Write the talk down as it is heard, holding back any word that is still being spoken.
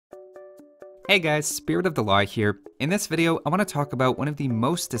Hey guys, Spirit of the Law here. In this video, I want to talk about one of the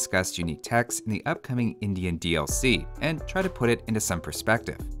most discussed unique techs in the upcoming Indian DLC, and try to put it into some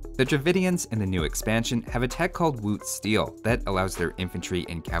perspective. The Dravidians in the new expansion have a tech called Wootz Steel that allows their infantry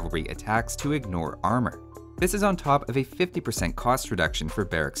and cavalry attacks to ignore armor. This is on top of a 50% cost reduction for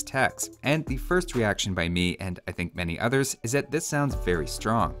barracks techs, and the first reaction by me, and I think many others, is that this sounds very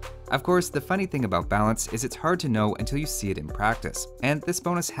strong. Of course, the funny thing about balance is it's hard to know until you see it in practice, and this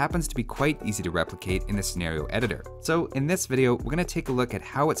bonus happens to be quite easy to replicate in the scenario editor. So in this video, we're going to take a look at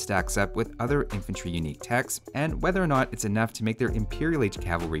how it stacks up with other infantry unique techs, and whether or not it's enough to make their Imperial Age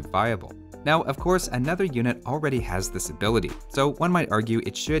cavalry viable. Now, of course, another unit already has this ability, so one might argue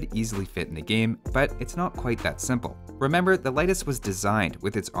it should easily fit in the game, but it's not quite that simple. Remember, the Lightest was designed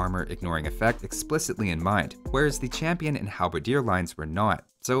with its armor ignoring effect explicitly in mind, whereas the Champion and Halberdier lines were not.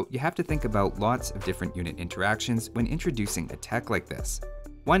 So you have to think about lots of different unit interactions when introducing a tech like this.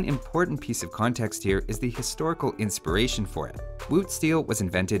 One important piece of context here is the historical inspiration for it. Wootz Steel was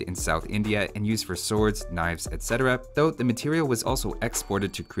invented in South India and used for swords, knives, etc., though the material was also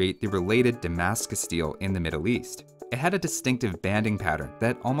exported to create the related Damascus steel in the Middle East. It had a distinctive banding pattern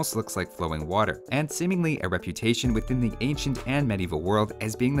that almost looks like flowing water, and seemingly a reputation within the ancient and medieval world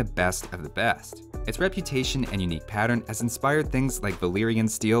as being the best of the best. Its reputation and unique pattern has inspired things like Valyrian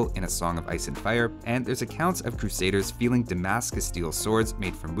steel in A Song of Ice and Fire, and there's accounts of crusaders feeling Damascus steel swords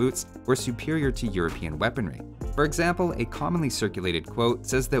made from Wootz were superior to European weaponry. For example, a commonly circulated quote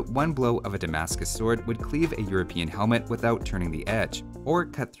says that one blow of a Damascus sword would cleave a European helmet without turning the edge, or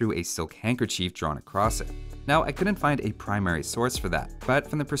cut through a silk handkerchief drawn across it. Now, I couldn't find a primary source for that, but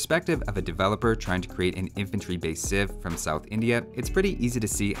from the perspective of a developer trying to create an infantry-based civ from South India, it's pretty easy to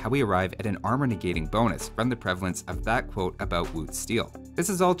see how we arrive at an armor-negating bonus from the prevalence of that quote about Wootz Steel. This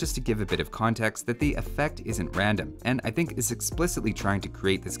is all just to give a bit of context that the effect isn't random, and I think is explicitly trying to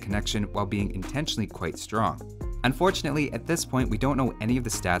create this connection while being intentionally quite strong. Unfortunately, at this point we don't know any of the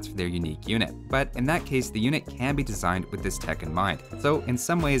stats for their unique unit, but in that case the unit can be designed with this tech in mind, so in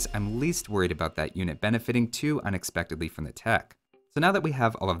some ways I'm least worried about that unit benefiting too unexpectedly from the tech. So now that we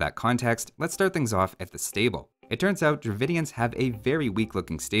have all of that context, let's start things off at the stable. It turns out Dravidians have a very weak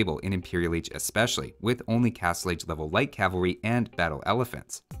looking stable in Imperial Age especially, with only Castle Age level light cavalry and battle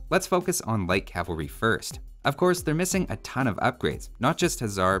elephants. Let's focus on light cavalry first. Of course, they're missing a ton of upgrades, not just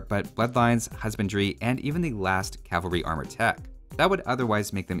Hussar, but Bloodlines, Husbandry, and even the last cavalry armor tech. That would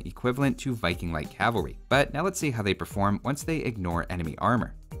otherwise make them equivalent to Viking light cavalry, but now let's see how they perform once they ignore enemy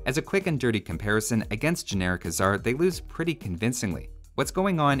armor. As a quick and dirty comparison, against generic Hussar, they lose pretty convincingly. What's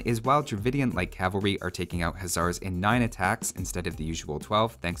going on is while Dravidian light cavalry are taking out Hussars in 9 attacks instead of the usual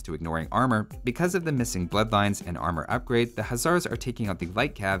 12 thanks to ignoring armor, because of the missing bloodlines and armor upgrade, the Hussars are taking out the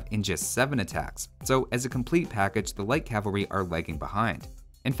light cav in just 7 attacks. So as a complete package, the light cavalry are lagging behind.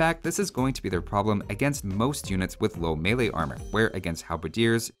 In fact, this is going to be their problem against most units with low melee armor, where against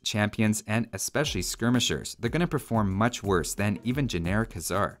Halberdiers, Champions, and especially Skirmishers, they're going to perform much worse than even generic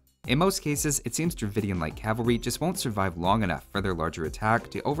Hussar. In most cases, it seems Dravidian light cavalry just won't survive long enough for their larger attack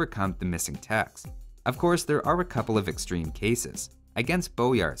to overcome the missing techs. Of course, there are a couple of extreme cases. Against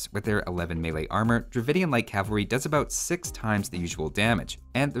Boyars, with their 11 melee armor, Dravidian light cavalry does about 6 times the usual damage,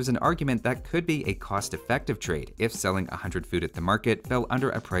 and there's an argument that could be a cost-effective trade if selling 100 food at the market fell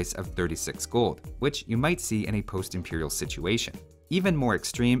under a price of 36 gold, which you might see in a post-imperial situation. Even more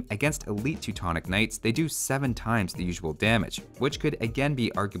extreme, against elite Teutonic Knights, they do 7 times the usual damage, which could again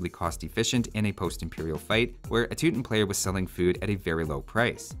be arguably cost efficient in a post-imperial fight where a Teuton player was selling food at a very low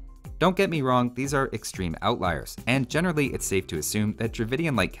price. Don't get me wrong, these are extreme outliers, and generally it's safe to assume that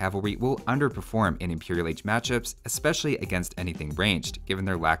Dravidian light cavalry will underperform in Imperial Age matchups, especially against anything ranged, given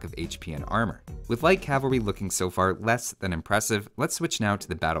their lack of HP and armor. With light cavalry looking so far less than impressive, let's switch now to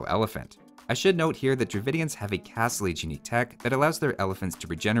the battle elephant. I should note here that Dravidians have a Castle Age unique tech that allows their elephants to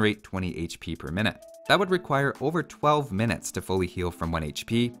regenerate 20 HP per minute. That would require over 12 minutes to fully heal from 1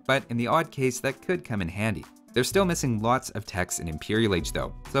 HP, but in the odd case that could come in handy. They're still missing lots of techs in Imperial Age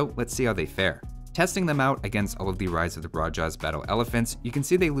though, so let's see how they fare. Testing them out against all of the Rise of the Broadjaws battle elephants, you can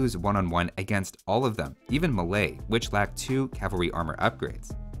see they lose one-on-one against all of them, even melee, which lack 2 cavalry armor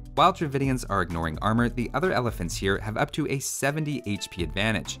upgrades. While Dravidians are ignoring armor, the other elephants here have up to a 70 HP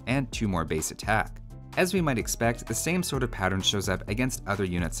advantage and 2 more base attack. As we might expect, the same sort of pattern shows up against other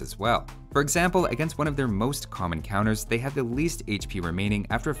units as well. For example, against one of their most common counters, they have the least HP remaining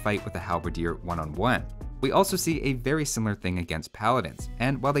after a fight with a Halberdier one-on-one. We also see a very similar thing against Paladins,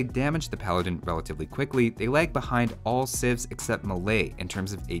 and while they damage the Paladin relatively quickly, they lag behind all civs except melee in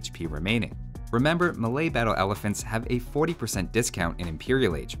terms of HP remaining. Remember, melee battle elephants have a 40% discount in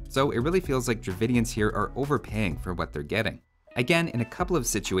Imperial Age, so it really feels like Dravidians here are overpaying for what they're getting. Again, in a couple of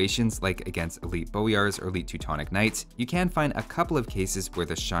situations, like against elite Boyars or elite Teutonic Knights, you can find a couple of cases where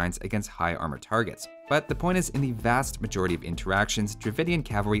this shines against high armor targets. But the point is, in the vast majority of interactions, Dravidian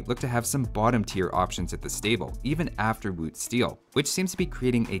cavalry look to have some bottom tier options at the stable, even after Wootz Steel, which seems to be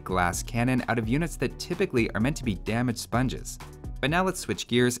creating a glass cannon out of units that typically are meant to be damage sponges. But now let's switch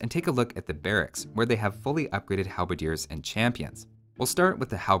gears and take a look at the barracks, where they have fully upgraded Halberdiers and champions. We'll start with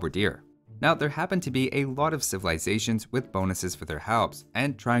the Halberdier. Now, there happen to be a lot of civilizations with bonuses for their halbs,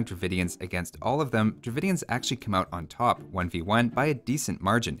 and trying Dravidians against all of them, Dravidians actually come out on top 1v1 by a decent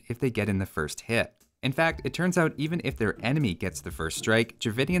margin if they get in the first hit. In fact, it turns out even if their enemy gets the first strike,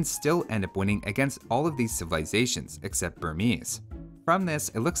 Dravidians still end up winning against all of these civilizations except Burmese. From this,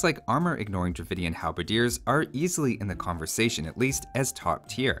 it looks like armor-ignoring Dravidian Halberdiers are easily in the conversation, at least as top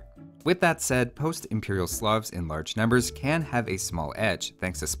tier. With that said, post-Imperial Slavs in large numbers can have a small edge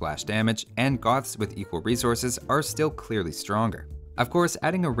thanks to splash damage, and Goths with equal resources are still clearly stronger. Of course,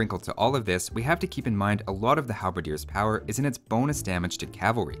 adding a wrinkle to all of this, we have to keep in mind a lot of the Halberdier's power is in its bonus damage to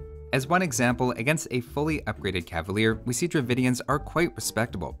cavalry. As one example, against a fully upgraded Cavalier, we see Dravidians are quite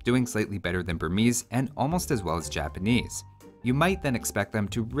respectable, doing slightly better than Burmese and almost as well as Japanese. You might then expect them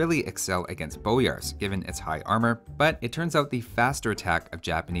to really excel against Boyars, given its high armor, but it turns out the faster attack of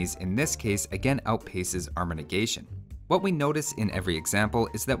Japanese in this case again outpaces armor negation. What we notice in every example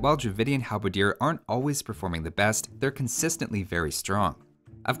is that while Dravidian Halberdier aren't always performing the best, they're consistently very strong.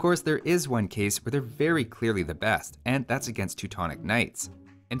 Of course, there is one case where they're very clearly the best, and that's against Teutonic Knights.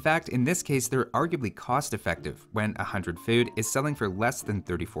 In fact, in this case, they're arguably cost-effective when 100 food is selling for less than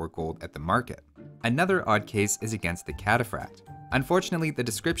 34 gold at the market. Another odd case is against the Cataphract. Unfortunately, the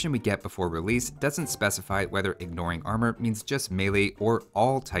description we get before release doesn't specify whether ignoring armor means just melee or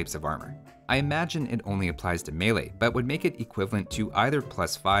all types of armor. I imagine it only applies to melee, but would make it equivalent to either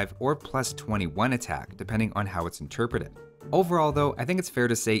 +5 or +21 attack, depending on how it's interpreted. Overall though, I think it's fair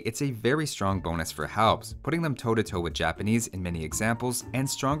to say it's a very strong bonus for Halbs, putting them toe-to-toe with Japanese in many examples, and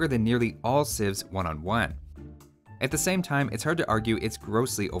stronger than nearly all civs one-on-one. At the same time, it's hard to argue it's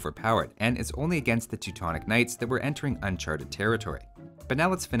grossly overpowered, and it's only against the Teutonic Knights that we're entering uncharted territory. But now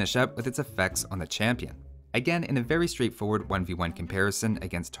let's finish up with its effects on the champion. Again, in a very straightforward 1v1 comparison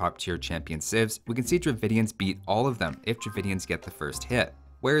against top-tier champion civs, we can see Dravidians beat all of them if Dravidians get the first hit.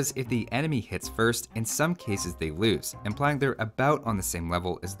 Whereas if the enemy hits first, in some cases they lose, implying they're about on the same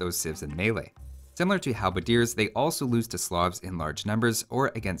level as those civs in melee. Similar to Halberdiers, they also lose to Slavs in large numbers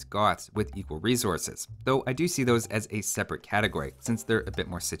or against Goths with equal resources, though I do see those as a separate category since they're a bit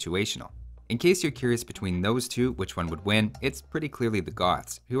more situational. In case you're curious between those two which one would win, it's pretty clearly the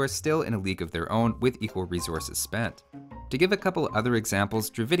Goths, who are still in a league of their own with equal resources spent. To give a couple other examples,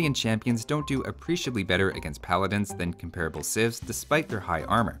 Dravidian champions don't do appreciably better against paladins than comparable civs despite their high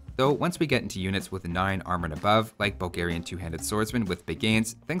armor, though once we get into units with 9 armor and above, like Bulgarian two-handed swordsmen with big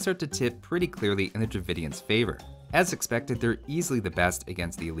gains, things start to tip pretty clearly in the Dravidians' favor. As expected, they're easily the best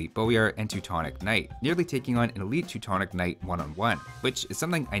against the elite Boyar and Teutonic Knight, nearly taking on an elite Teutonic Knight one-on-one, which is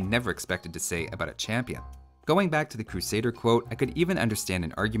something I never expected to say about a champion. Going back to the Crusader quote, I could even understand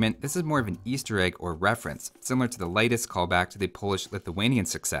an argument this is more of an Easter egg or reference, similar to the lightest callback to the Polish-Lithuanian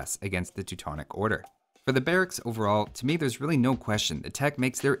success against the Teutonic Order. For the barracks overall, to me there's really no question the tech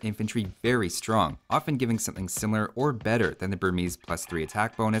makes their infantry very strong, often giving something similar or better than the Burmese +3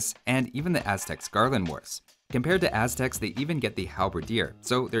 attack bonus and even the Aztecs' Garland Wars. Compared to Aztecs, they even get the Halberdier,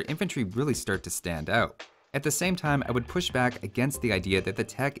 so their infantry really start to stand out. At the same time, I would push back against the idea that the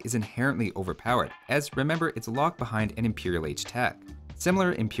tech is inherently overpowered, as remember, it's locked behind an Imperial Age tech.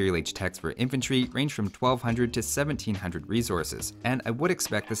 Similar Imperial Age techs for infantry range from 1200 to 1700 resources, and I would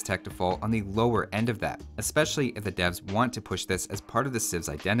expect this tech to fall on the lower end of that, especially if the devs want to push this as part of the civ's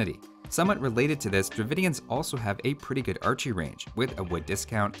identity. Somewhat related to this, Dravidians also have a pretty good archery range, with a wood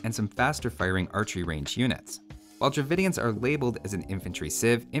discount and some faster firing archery range units. While Dravidians are labeled as an infantry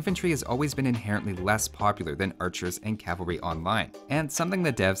civ, infantry has always been inherently less popular than archers and cavalry online, and something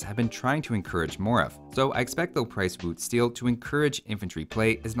the devs have been trying to encourage more of, so I expect they'll price Wootz Steel to encourage infantry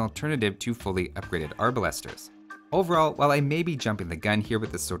play as an alternative to fully upgraded arbalesters. Overall, while I may be jumping the gun here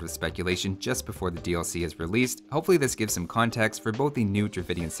with this sort of speculation just before the DLC is released, hopefully this gives some context for both the new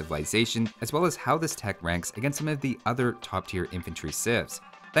Dravidian civilization as well as how this tech ranks against some of the other top tier infantry civs.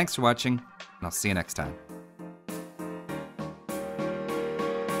 Thanks for watching, and I'll see you next time.